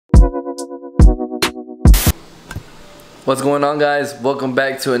What's going on, guys? Welcome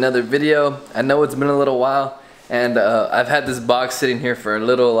back to another video. I know it's been a little while, and I've had this box sitting here for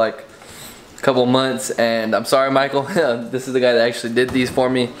a couple months, and I'm sorry, Michael. This is the guy that actually did these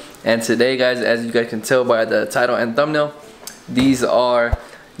for me. And today, guys, as you guys can tell by the title and thumbnail, these are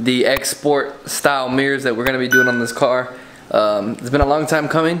the export style mirrors that we're gonna be doing on this car. It's been a long time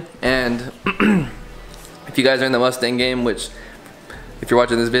coming, and if you guys are in the Mustang game, which if you're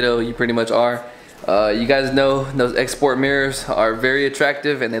watching this video, you pretty much are, you guys know those export mirrors are very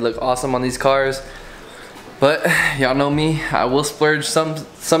attractive and they look awesome on these cars. But y'all know me, I will splurge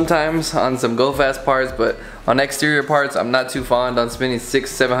sometimes on some go fast parts, but on exterior parts I'm not too fond on spending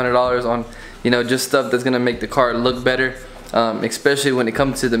 $600–700 on, you know, just stuff that's gonna make the car look better, especially when it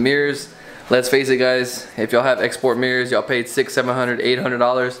comes to the mirrors. Let's face it, guys, if y'all have export mirrors, y'all paid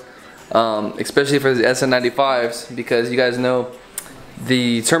 $600–700–800, especially for the SN95s, because you guys know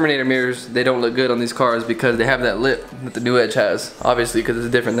the Terminator mirrors, they don't look good on these cars because they have that lip that the New Edge has, obviously, because it's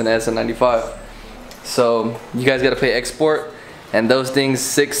different than the SN95. So you guys got to pay export, and those things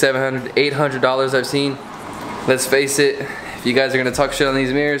 $600–700–800 I've seen. Let's face it, if you guys are gonna talk shit on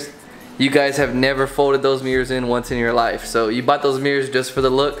these mirrors, you guys have never folded those mirrors in once in your life. So you bought those mirrors just for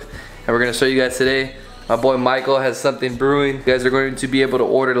the look, and we're gonna show you guys today. My boy Michael has something brewing. You guys are going to be able to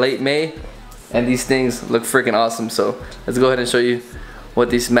order late May, and these things look freaking awesome. So let's go ahead and show you what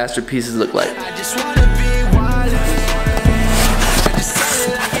these masterpieces look like. So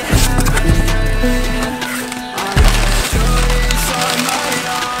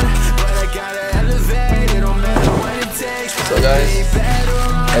guys,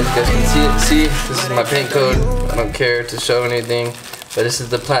 as you guys can see, this is my paint code. I don't care to show anything, but this is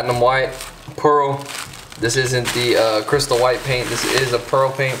the platinum white pearl. This isn't the crystal white paint. This is a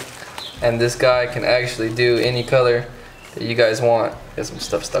pearl paint, and this guy can actually do any color that you guys want. Got some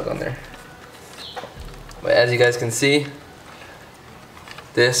stuff stuck on there, but as you guys can see,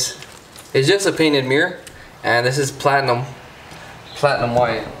 this is just a painted mirror, and this is platinum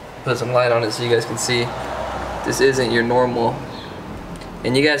white. Put some light on it so you guys can see. This isn't your normal,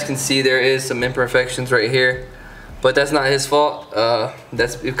 and you guys can see there is some imperfections right here, but that's not his fault.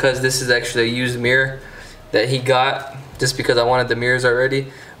 That's because this is actually a used mirror that he got just because I wanted the mirrors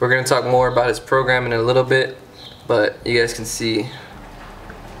already. We're gonna talk more about his program in a little bit, but you guys can see,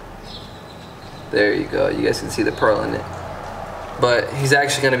 there you go, you guys can see the pearl in it. But he's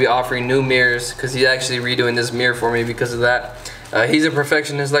actually gonna be offering new mirrors because he's actually redoing this mirror for me because of that. He's a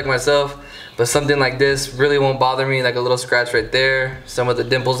perfectionist like myself, but something like this really won't bother me, like a little scratch right there, some of the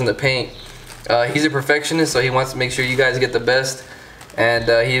dimples in the paint. He's a perfectionist, so he wants to make sure you guys get the best, and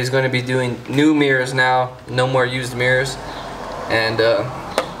he is going to be doing new mirrors now, no more used mirrors, and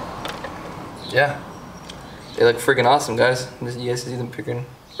yeah, they look freaking awesome, guys. You guys see the freaking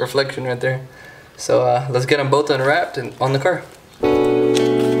reflection right there. So let's get them both unwrapped and on the car.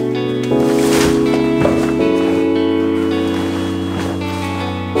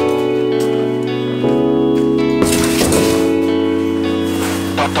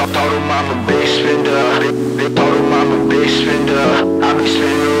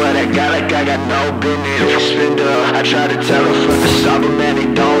 I try to tell them from the summer, man, they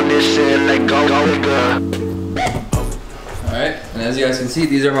don't listen, let go, Alright, and as you guys can see,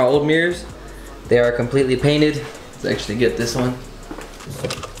 these are my old mirrors. They are completely painted. Let's actually get this one.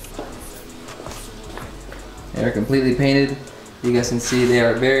 They are completely painted. You guys can see they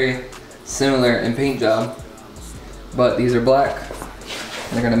are very similar in paint job, but these are black.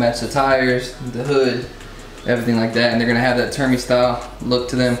 And they're gonna match the tires, the hood, everything like that, and they're gonna have that Termy style look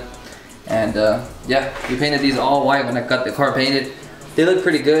to them. And yeah, we painted these all white when I got the car painted. They look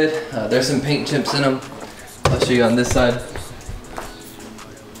pretty good. There's some paint chips in them. I'll show you on this side.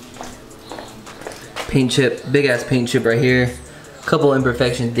 Paint chip, big ass paint chip right here. Couple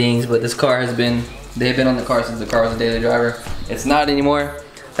imperfection things, but this car has been, they've been on the car since the car was a daily driver. It's not anymore.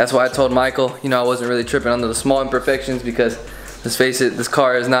 That's why I told Michael, you know, I wasn't really tripping on the small imperfections because, let's face it, this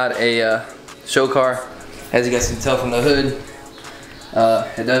car is not a show car. As you guys can tell from the hood,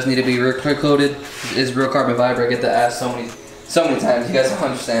 it does need to be rear clear coated. It is real carbon fiber. I get that asked so many times. You guys don't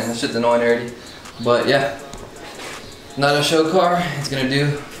understand. That shit's annoying already. But yeah, not a show car. It's gonna do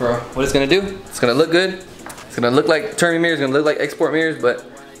for what it's gonna do. It's gonna look good. It's gonna look like Termy mirrors. It's gonna look like export mirrors, but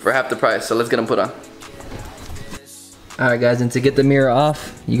for half the price. So let's get them put on. All right, guys, and to get the mirror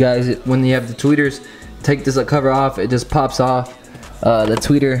off, you guys, when you have the tweeters, take this cover off. It just pops off. The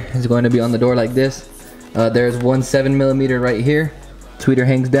tweeter is going to be on the door like this. There's one 7mm right here. Tweeter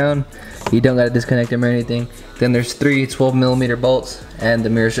hangs down. You don't gotta disconnect them or anything. Then there's 3 12mm bolts, and the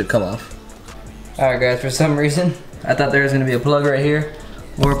mirror should come off. Alright, guys, for some reason I thought there was gonna be a plug right here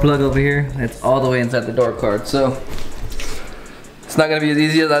or a plug over here. It's all the way inside the door card. So It's not gonna be as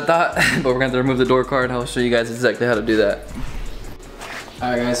easy as I thought, but we're gonna have to remove the door card. I'll show you guys exactly how to do that. All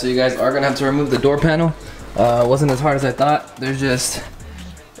right guys, so you guys are gonna have to remove the door panel. It wasn't as hard as I thought. There's just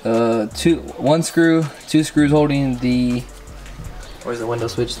one screw, 2 screws holding the, where's the window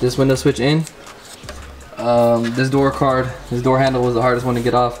switch? This window switch in. This door card, this door handle was the hardest one to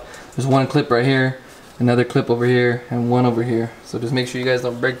get off. There's one clip right here, another clip over here, and one over here. So just make sure you guys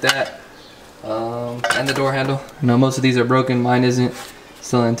don't break that. And the door handle. I know most of these are broken, mine isn't,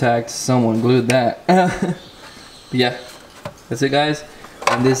 still intact. Someone glued that. But yeah, that's it guys.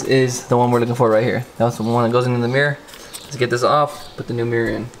 And this is the one we're looking for right here. That's the one that goes into the mirror. Let's get this off, put the new mirror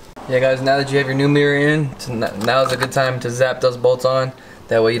in. Yeah guys, now that you have your new mirror in, now is a good time to zap those bolts on.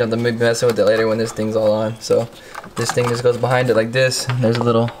 That way you don't have to be messing with it later when this thing's all on. So this thing just goes behind it like this. There's a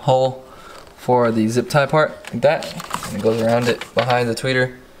little hole for the zip tie part, like that. And it goes around it behind the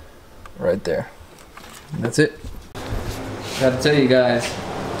tweeter, right there. And that's it. Gotta tell you guys,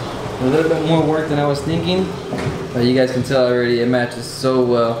 a little bit more work than I was thinking. But you guys can tell already it matches so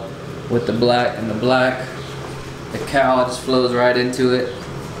well with the black and the black. The cowl just flows right into it.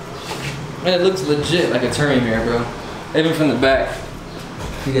 And it looks legit like a turning mirror, bro. Even from the back,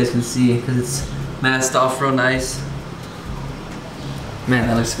 you guys can see because it's masked off real nice. Man,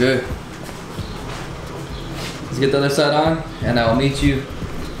 that looks good. Let's get the other side on and I will meet you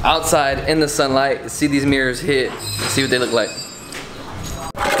outside in the sunlight. See these mirrors hit, see what they look like.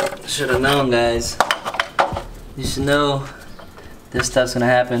 Should have known, guys. You should know this stuff's gonna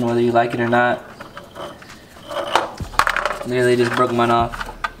happen whether you like it or not. Literally just broke mine off.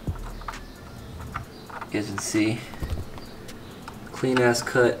 You guys can see. Clean ass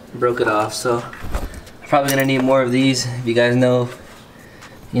cut, broke it off. So probably gonna need more of these. If you guys know,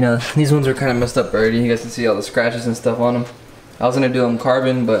 you know, these ones are kind of messed up already. You guys can see all the scratches and stuff on them. I was gonna do them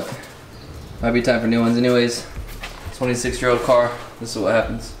carbon, but might be time for new ones anyways. 26-year-old car, this is what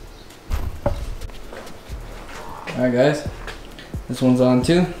happens. Alright guys, this one's on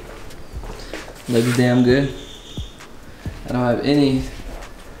too. Looks damn good. I don't have any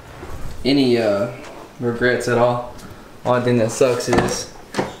regrets at all. Only thing that sucks is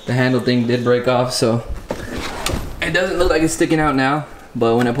the handle thing did break off, so it doesn't look like it's sticking out now,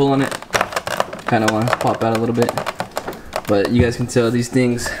 but when I pull on it, kind of want to pop out a little bit. But you guys can tell these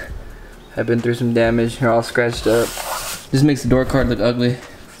things have been through some damage. They're all scratched up. Just makes the door card look ugly.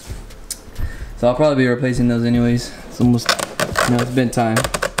 So I'll probably be replacing those anyways. It's almost, you know, it's been time.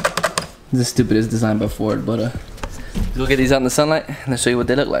 This is stupid as designed by Ford, but we'll get these out in the sunlight and I'll show you what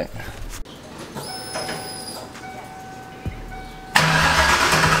they look like.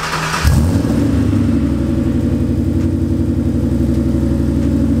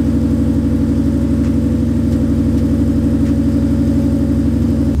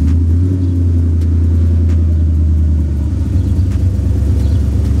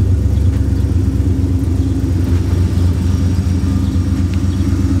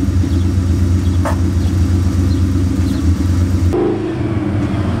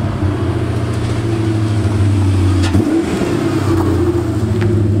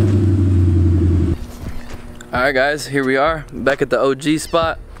 Alright guys, here we are back at the OG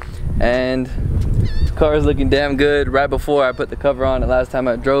spot, and the car is looking damn good. Right before I put the cover on it last time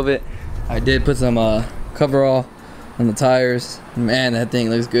I drove it, I did put some coverall on the tires. Man, that thing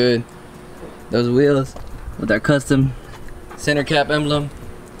looks good. Those wheels with our custom center cap emblem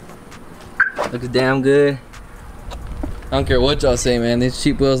looks damn good. I don't care what y'all say, man, these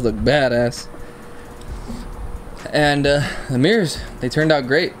cheap wheels look badass. And the mirrors, they turned out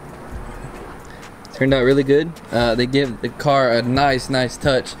great. Turned out really good. They give the car a nice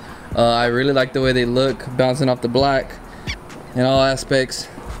touch. I really like the way they look, bouncing off the black in all aspects.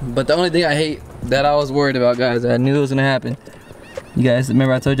 But the only thing I hate that I was worried about, guys, I knew it was gonna happen. You guys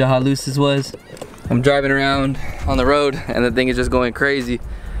remember I told you how loose this was? I'm driving around on the road and the thing is just going crazy.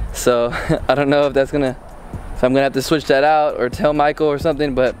 So I don't know if I'm gonna have to switch that out or tell Michael or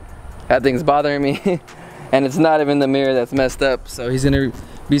something, but that thing's bothering me. And it's not even the mirror that's messed up. So he's gonna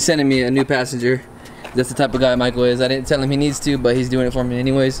be sending me a new passenger. That's the type of guy Michael is. I didn't tell him he needs to, but he's doing it for me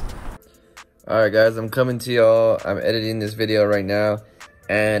anyways. Alright guys, I'm coming to y'all. I'm editing this video right now.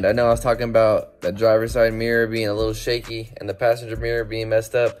 And I know I was talking about the driver's side mirror being a little shaky and the passenger mirror being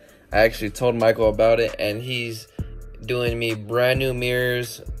messed up. I actually told Michael about it, and he's doing me brand new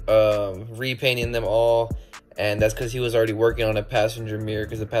mirrors, repainting them all. And that's because he was already working on a passenger mirror,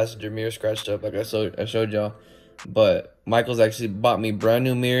 because the passenger mirror scratched up like I showed y'all. But Michael's actually bought me brand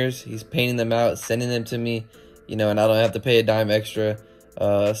new mirrors. He's painting them out, sending them to me, you know, and I don't have to pay a dime extra.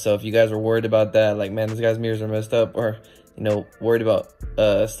 So if you guys are worried about that, like, man, this guy's mirrors are messed up, or, you know, worried about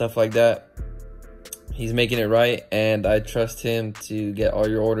stuff like that, He's making it right, and I trust him to get all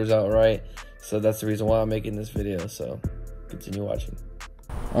your orders out right. So that's the reason why I'm making this video. So continue watching.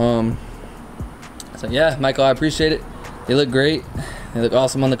 So yeah, Michael, I appreciate it. They look great. They look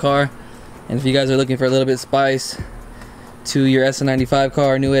awesome on the car. And if you guys are looking for a little bit of spice to your S95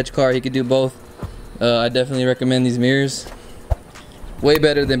 car, new edge car, you could do both. I definitely recommend these mirrors. Way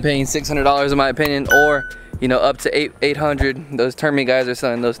better than paying $600 in my opinion, or you know, up to $800. Those Termi guys are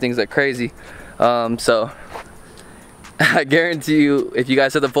selling those things like crazy. So I guarantee you, if you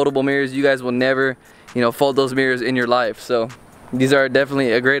guys have the foldable mirrors, you guys will never, you know, fold those mirrors in your life. So these are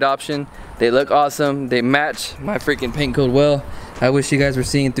definitely a great option. They look awesome. They match my freaking paint code well. I wish you guys were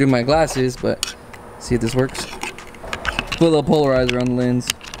seeing through my glasses, but see if this works. Put a little polarizer on the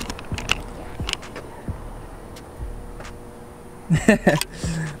lens.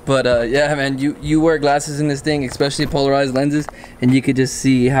 But yeah, man, you wear glasses in this thing, especially polarized lenses, and you could just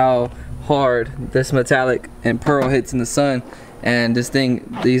see how hard this metallic and pearl hits in the sun. And this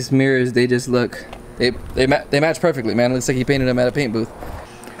thing, these mirrors, they just look, they match perfectly, man. It looks like he painted them at a paint booth.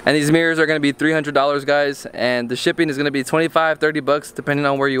 And these mirrors are going to be $300, guys, and the shipping is going to be 25, 30 bucks depending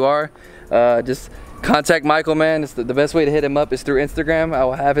on where you are. Just contact Michael, man. It's the best way to hit him up is through Instagram. I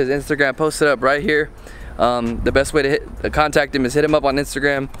will have his Instagram posted up right here. The best way to contact him is hit him up on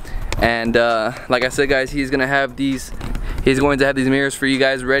Instagram. And like I said, guys, he's going to have these mirrors for you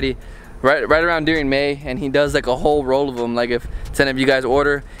guys ready right around during May, and he does like a whole roll of them. Like if 10 of you guys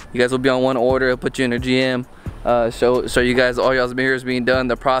order, you guys will be on one order. He'll put you in a GM, show you guys all y'all's mirrors being done,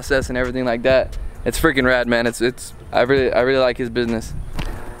 the process and everything like that. It's freaking rad, man. I really like his business.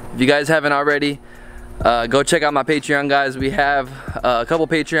 If you guys haven't already, go check out my Patreon, guys. We have a couple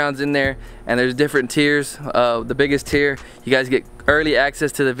Patreons in there, and there's different tiers. The biggest tier, you guys get early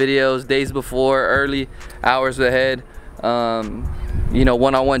access to the videos days before, early hours ahead. You know,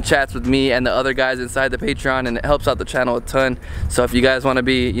 one-on-one chats with me and the other guys inside the Patreon, and it helps out the channel a ton. So if you guys want to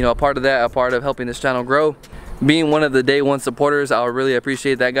be, you know, a part of that, a part of helping this channel grow, being one of the day one supporters, I'll really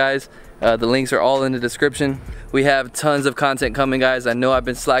appreciate that, guys. The links are all in the description. We have tons of content coming, guys. I know I've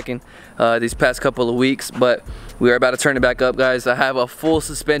been slacking these past couple of weeks, but we are about to turn it back up, guys. I have a full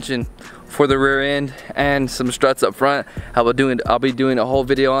suspension for the rear end and some struts up front. I'll be doing a whole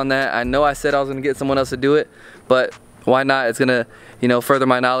video on that. I know I said I was gonna get someone else to do it, but why not? It's gonna, you know, further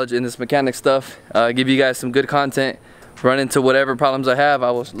my knowledge in this mechanic stuff, give you guys some good content. Run into whatever problems I have,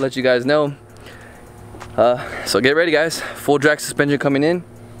 I will let you guys know. So get ready, guys. Full drag suspension coming in.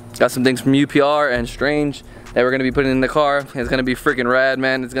 Got some things from UPR and Strange that we're gonna be putting in the car. It's gonna be freaking rad,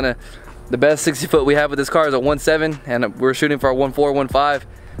 man. The best 60 foot we have with this car is a 1.7, and we're shooting for a 1.4, 1.5,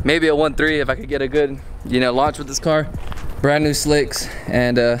 maybe a 1.3 if I could get a good, you know, launch with this car. Brand new slicks,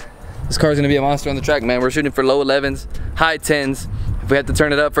 and this car is gonna be a monster on the track, man. We're shooting for low 11s, high 10s. If we have to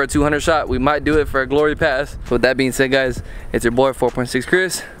turn it up for a 200 shot, we might do it for a glory pass. With that being said, guys, it's your boy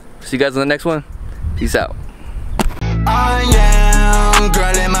 4.6Chris. See you guys on the next one. Peace out. I am,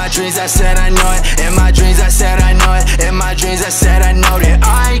 girl, in my dreams I said I know it. In my dreams I said I know it. In my dreams I said I know that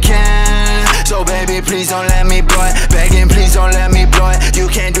I can. So baby, please don't let me blow it. Begging, please don't let me blow it. You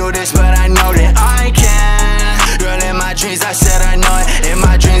can't do this, but I know that I can.